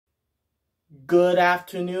Good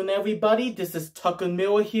afternoon, everybody. This is Tucker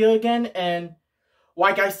Miller here again, and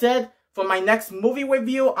like I said, for my next movie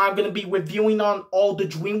review, I'm going to be reviewing on all the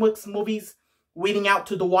DreamWorks movies leading out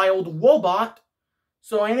to The Wild Robot.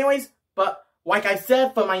 So anyways, but like I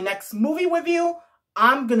said, for my next movie review,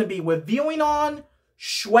 I'm going to be reviewing on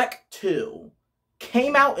Shrek 2.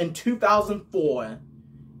 Came out in 2004,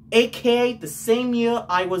 aka the same year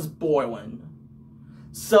I was born.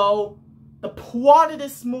 So, the plot of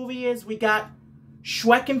this movie is we got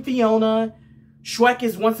Shrek and Fiona. Shrek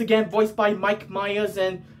is once again voiced by Mike Myers,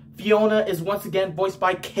 and Fiona is once again voiced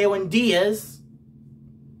by Karen Diaz.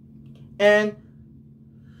 And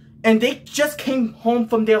they just came home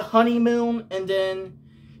from their honeymoon, and then,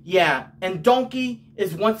 yeah. And Donkey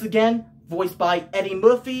is once again voiced by Eddie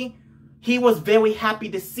Murphy. He was very happy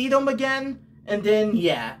to see them again, and then,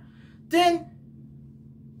 yeah. Then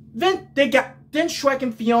Shrek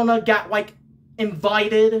and Fiona got, like,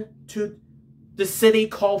 invited to the city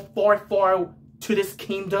called to this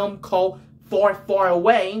kingdom called Far, Far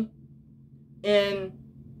Away. And,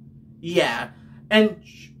 yeah. And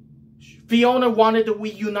Fiona wanted to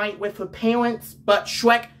reunite with her parents, but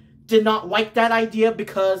Shrek did not like that idea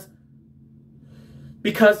because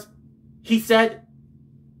he said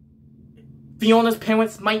Fiona's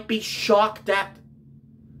parents might be shocked at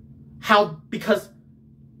because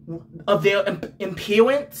of their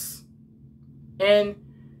appearance. And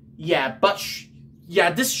yeah,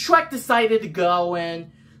 this Shrek decided to go,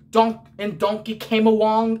 and Donkey came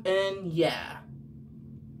along, and yeah.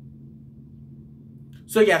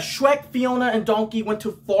 So yeah, Shrek, Fiona, and Donkey went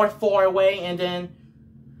to Far, Far Away, and then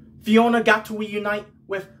Fiona got to reunite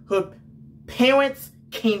with her parents,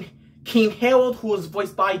 King Harold, who was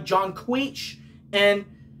voiced by John Creech, and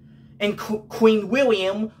Queen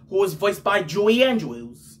William, who was voiced by Julie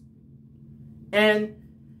Andrews. And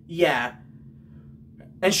yeah.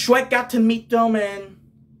 And Shrek got to meet them, and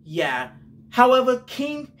yeah. However,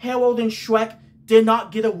 King Harold and Shrek did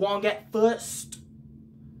not get along at first.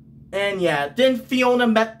 And yeah, then Fiona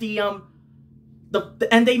met they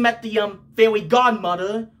met the fairy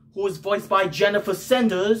godmother, who was voiced by Jennifer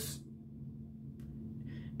Sanders.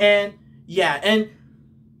 And yeah, and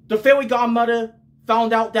the fairy godmother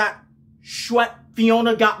found out that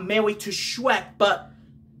Fiona got married to Shrek, but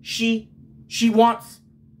she wants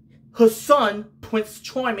her son, Prince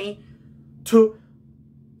Charming, to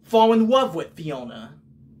fall in love with Fiona.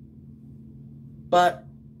 But,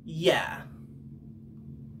 yeah.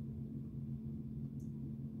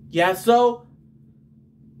 Yeah, so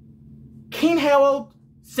King Harold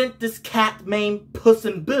sent this cat named Puss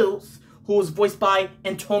in Boots, who was voiced by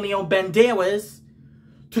Antonio Banderas,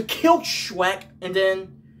 to kill Shrek, and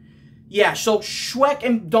then, yeah, so Shrek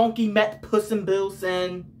and Donkey met Puss in Boots,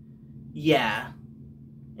 and, yeah.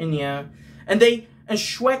 And yeah, and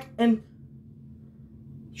Shrek,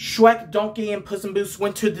 Donkey, and Puss in Boots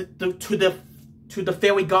went to the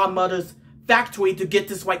fairy godmother's factory to get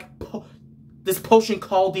this this potion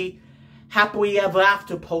called the Happily Ever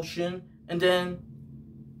After potion, and then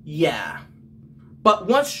yeah. But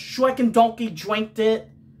once Shrek and Donkey drank it,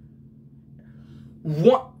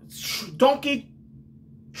 Donkey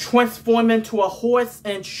transformed into a horse,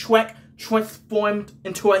 and Shrek transformed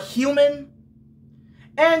into a human.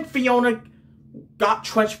 And Fiona got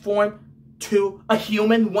transformed to a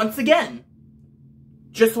human once again.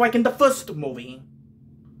 Just like in the first movie.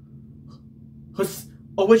 Her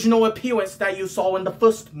original appearance that you saw in the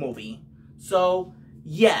first movie. So,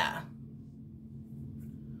 yeah.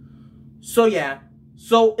 So, yeah.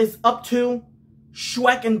 So, it's up to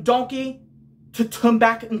Shrek and Donkey to turn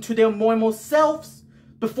back into their normal selves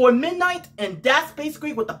before midnight. And that's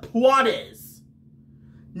basically what the plot is.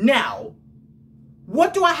 Now,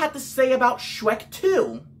 what do I have to say about Shrek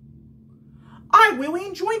 2? I really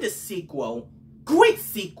enjoyed this sequel. Great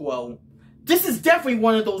sequel. This is definitely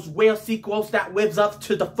one of those rare sequels that lives up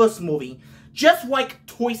to the first movie. Just like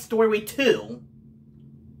Toy Story 2.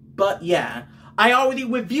 But yeah, I already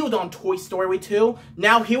reviewed on Toy Story 2.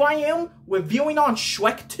 Now here I am reviewing on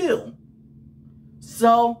Shrek 2.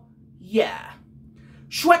 So, yeah.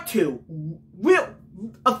 Shrek 2.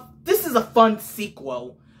 This is a fun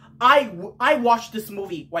sequel. I watched this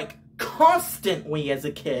movie, like, constantly as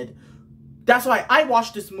a kid. That's why I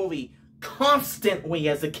watched this movie constantly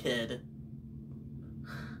as a kid.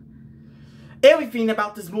 Everything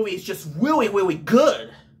about this movie is just really, really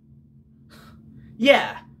good.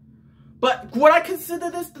 Yeah. But would I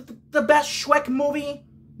consider this the best Shrek movie?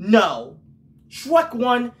 No. Shrek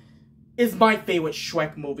 1 is my favorite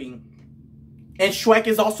Shrek movie. And Shrek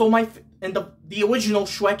is also the original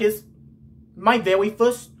Shrek is my very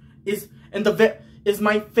first, is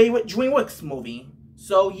my favorite DreamWorks movie.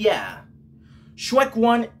 So, yeah. Shrek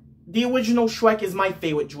 1, the original Shrek is my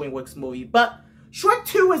favorite DreamWorks movie, but Shrek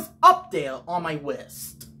 2 is up there on my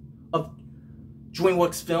list of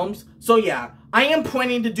DreamWorks films. So yeah, I am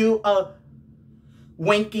planning to do a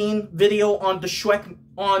ranking video on the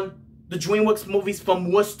DreamWorks movies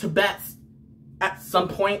from worst to best at some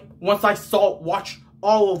point, once I watch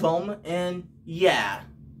all of them, and yeah.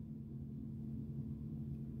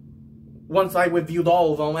 Once I reviewed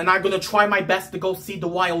all of them, and I'm gonna try my best to go see The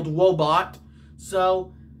Wild Robot.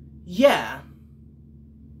 So, yeah.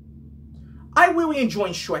 I really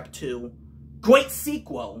enjoyed Shrek 2. Great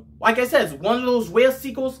sequel. Like I said, it's one of those rare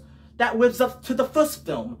sequels that lives up to the first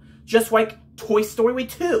film. Just like Toy Story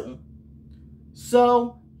 2.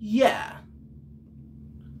 So, yeah.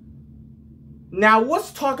 Now,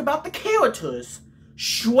 let's talk about the characters.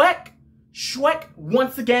 Shrek,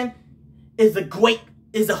 once again, is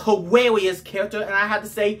a hilarious character, and I have to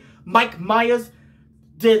say, Mike Myers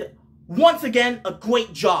did, once again, a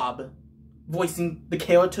great job voicing the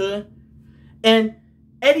character. And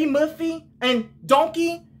Eddie Murphy and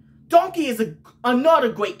Donkey is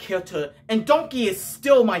another great character, and Donkey is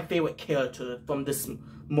still my favorite character from this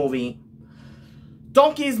movie.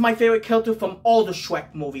 Donkey is my favorite character from all the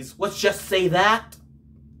Shrek movies, let's just say that.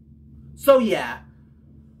 So yeah,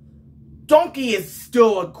 Donkey is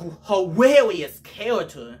still a hilarious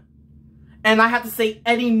character. And I have to say,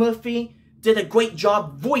 Eddie Murphy did a great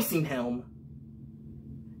job voicing him.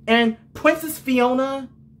 And Princess Fiona,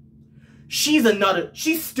 she's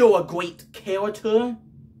still a great character.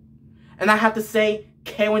 And I have to say,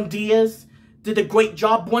 Karen Diaz did a great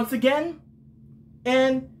job once again.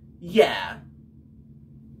 And yeah.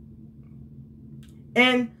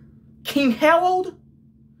 And King Harold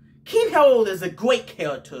is a great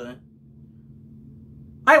character.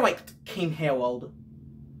 I liked King Harold.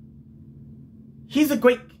 He's a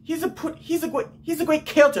great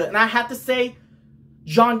character, and I have to say,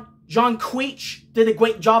 John Creech did a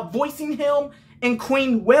great job voicing him, and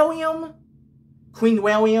Queen William,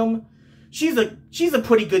 she's a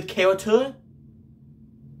pretty good character.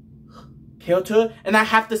 And I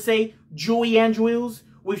have to say, Julie Andrews,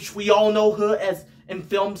 which we all know her as in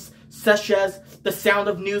films such as The Sound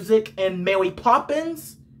of Music and Mary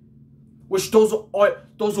Poppins, which those are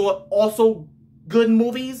also good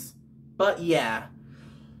movies. But yeah,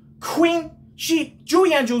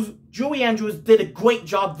 Julie Andrews did a great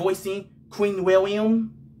job voicing Queen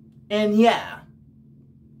William, and yeah.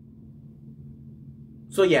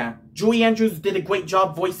 So yeah, Julie Andrews did a great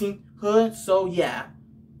job voicing her. So yeah.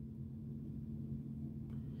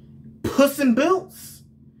 Puss in Boots,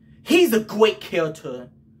 he's a great character.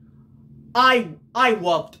 I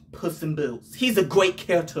loved Puss in Boots. He's a great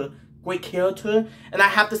character. And I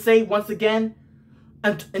have to say, once again,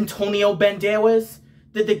 Antonio Banderas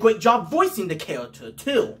did a great job voicing the character,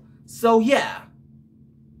 too. So, yeah.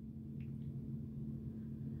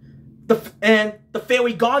 And the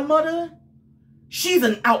Fairy Godmother, she's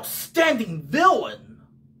an outstanding villain.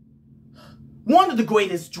 One of the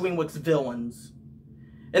greatest DreamWorks villains.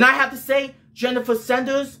 And I have to say, Jennifer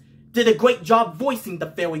Sanders did a great job voicing the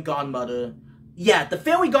Fairy Godmother. Yeah, the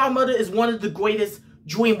Fairy Godmother is one of the greatest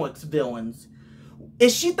DreamWorks villains.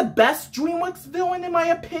 Is she the best DreamWorks villain in my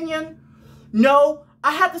opinion? No,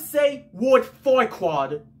 I have to say Lord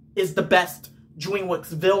Farquaad is the best DreamWorks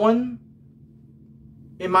villain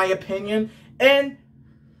in my opinion, and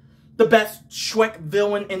the best Shrek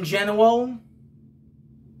villain in general.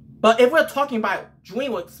 But if we're talking about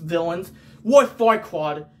DreamWorks villains, Lord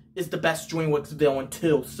Farquaad is the best DreamWorks villain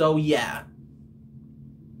too. So yeah.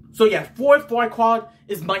 Lord Farquaad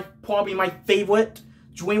is probably my favorite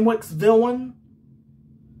DreamWorks villain.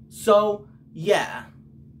 So yeah.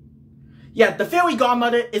 Yeah, the Fairy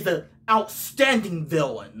Godmother is an outstanding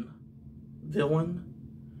villain.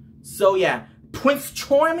 So yeah. Prince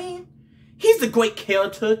Charming, he's a great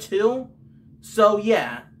character too. So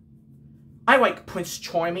yeah. I like Prince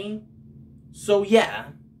Charming. So yeah.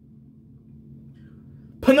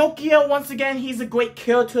 Pinocchio, once again, he's a great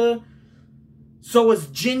character. So is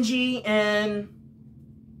Gingy and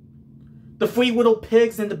the Three Little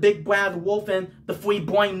Pigs and the Big Bad Wolf and the Three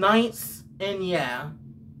Blind Knights. And yeah.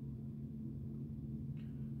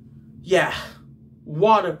 Yeah.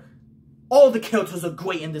 All the characters are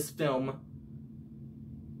great in this film.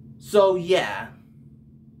 So yeah.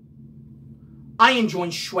 I enjoy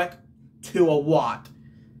Shrek 2 a lot.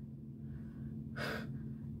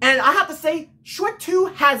 And I have to say, Shrek 2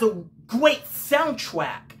 has a great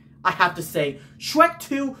soundtrack. I have to say, Shrek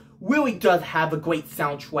 2 really does have a great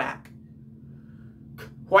soundtrack.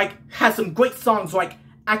 Like, has some great songs like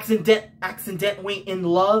Accidentally in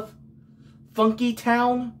Love, Funky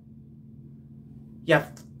Town. Yeah,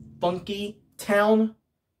 Funky Town,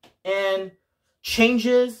 and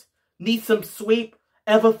Changes, Need Some Sleep,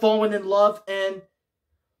 Ever Fallen in Love, and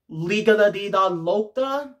Liga da Dida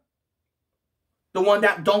Loca. The one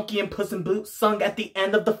that Donkey and Puss in Boots sung at the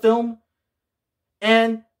end of the film.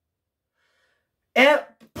 And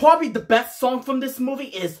probably the best song from this movie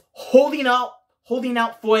is Holding Out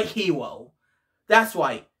for a Hero. That's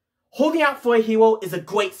right. Holding Out for a Hero is a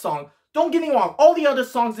great song. Don't get me wrong, all the other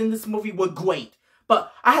songs in this movie were great.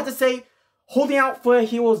 But I had to say, Holding Out for a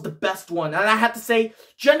Hero is the best one. And I had to say,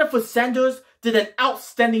 Jennifer Sanders did an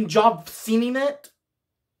outstanding job singing it.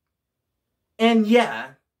 And yeah.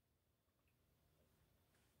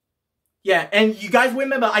 Yeah, and you guys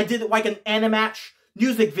remember I did like an Animatch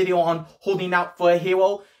music video on Holding Out for a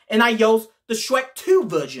Hero. And I used the Shrek 2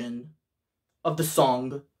 version of the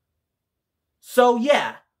song. So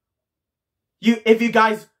yeah. If you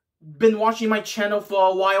guys been watching my channel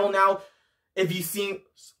for a while now, if you've seen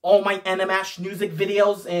all my Animatch music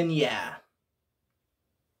videos, and yeah.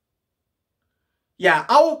 Yeah,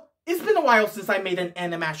 it's been a while since I made an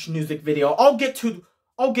Animatch music video. I'll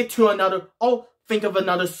think of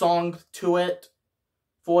another song to it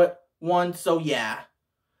for one, so yeah.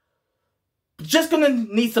 Just gonna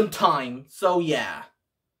need some time, so yeah.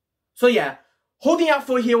 So yeah, Holding Out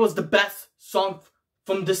for a Hero is the best song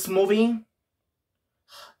from this movie.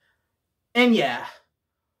 And yeah,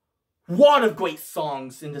 a lot of great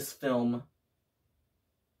songs in this film.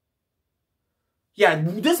 Yeah,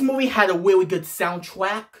 this movie had a really good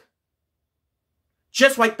soundtrack.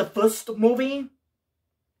 Just like the first movie.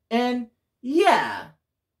 And yeah.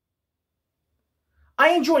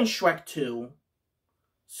 I enjoyed Shrek 2.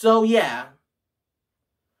 So yeah.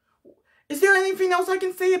 Is there anything else I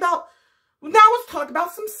can say about... Now let's talk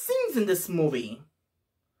about some scenes in this movie.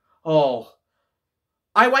 Oh.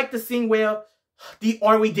 I like the scene where the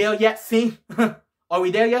 "Are we there yet" scene. Are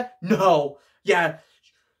we there yet? No. Yeah.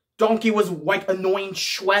 Donkey was like annoying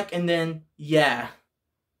Shrek, and then, yeah.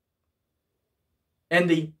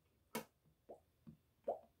 And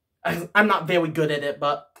I'm not very good at it,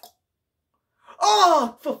 but...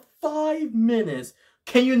 Oh, for 5 minutes.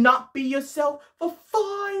 Can you not be yourself for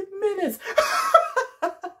 5 minutes?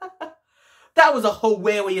 That was a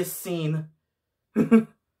hilarious scene.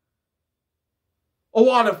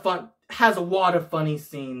 Has a lot of funny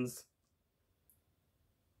scenes.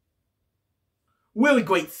 Really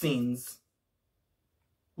great scenes.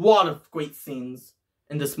 A lot of great scenes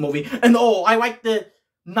in this movie. And oh, I like the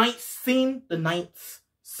night scene. The night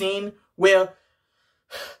scene where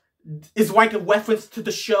it's like a reference to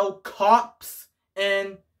the show Cops.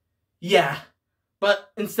 And yeah.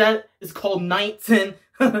 But instead it's called Nights, and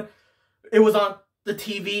it was on the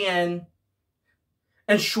TV, and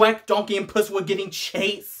Shrek, Donkey, and Puss were getting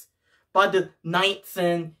chased by the Knights,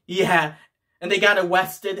 and yeah, and they got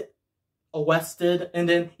arrested, and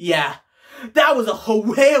then, yeah, that was a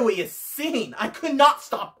hilarious scene. I could not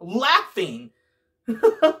stop laughing.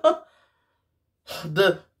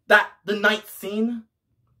 The night scene,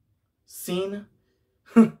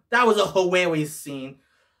 that was a hilarious scene.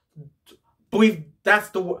 Believe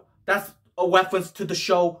that's a reference to the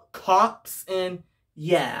show Cops, and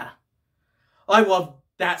yeah, I love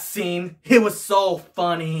that scene. It was so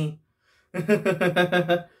funny.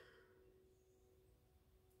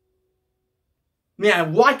 Yeah,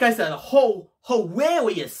 like I said, whole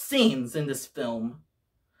hilarious scenes in this film.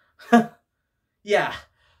 Yeah.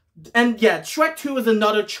 And yeah, Shrek 2 is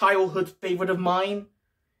another childhood favorite of mine.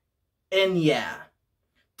 And yeah,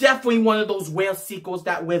 definitely one of those rare sequels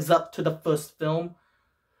that lives up to the first film.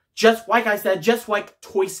 Just like I said, just like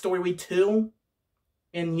Toy Story 2.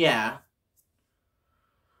 And yeah.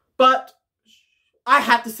 But I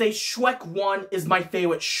have to say Shrek 1 is my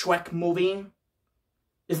favorite Shrek movie.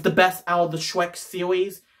 It's the best out of the Shrek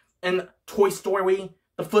series. And Toy Story,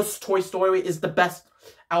 the first Toy Story, is the best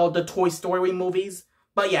out of the Toy Story movies.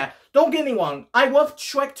 But yeah, don't get me wrong. I love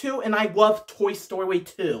Shrek 2 and I love Toy Story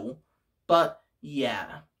 2. But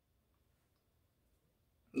yeah.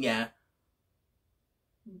 Yeah.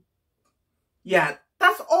 Yeah,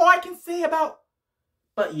 that's all I can say about...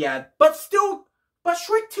 But yeah, but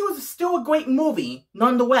Shrek 2 is still a great movie,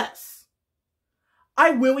 nonetheless.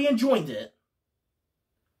 I really enjoyed it.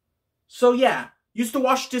 So yeah, used to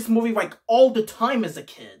watch this movie like all the time as a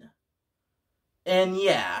kid. And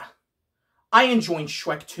yeah, I enjoyed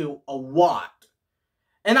Shrek 2 a lot.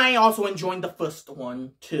 And I also enjoyed the first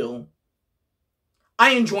one too. I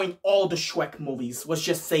enjoyed all the Shrek movies, let's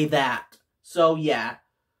just say that. So yeah,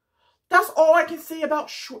 that's all I can say about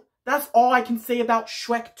Shrek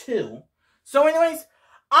 2. So anyways,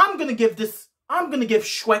 I'm gonna give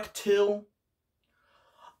Shrek 2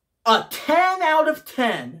 a 10 out of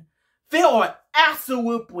 10 There are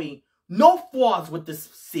absolutely no flaws with this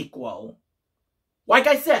sequel. Like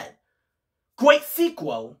I said, great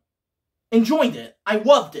sequel. Enjoyed it. I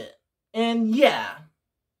loved it. And yeah.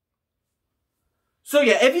 So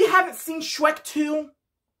yeah, if you haven't seen Shrek 2,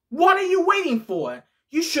 what are you waiting for?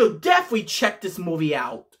 You should definitely check this movie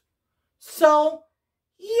out. So,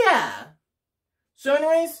 yeah. So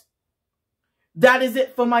anyways, that is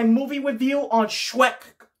it for my movie review on Shrek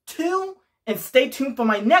 2. And stay tuned for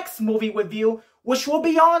my next movie review, which will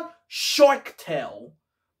be on Shark Tale.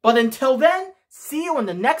 But until then, see you in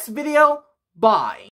the next video. Bye.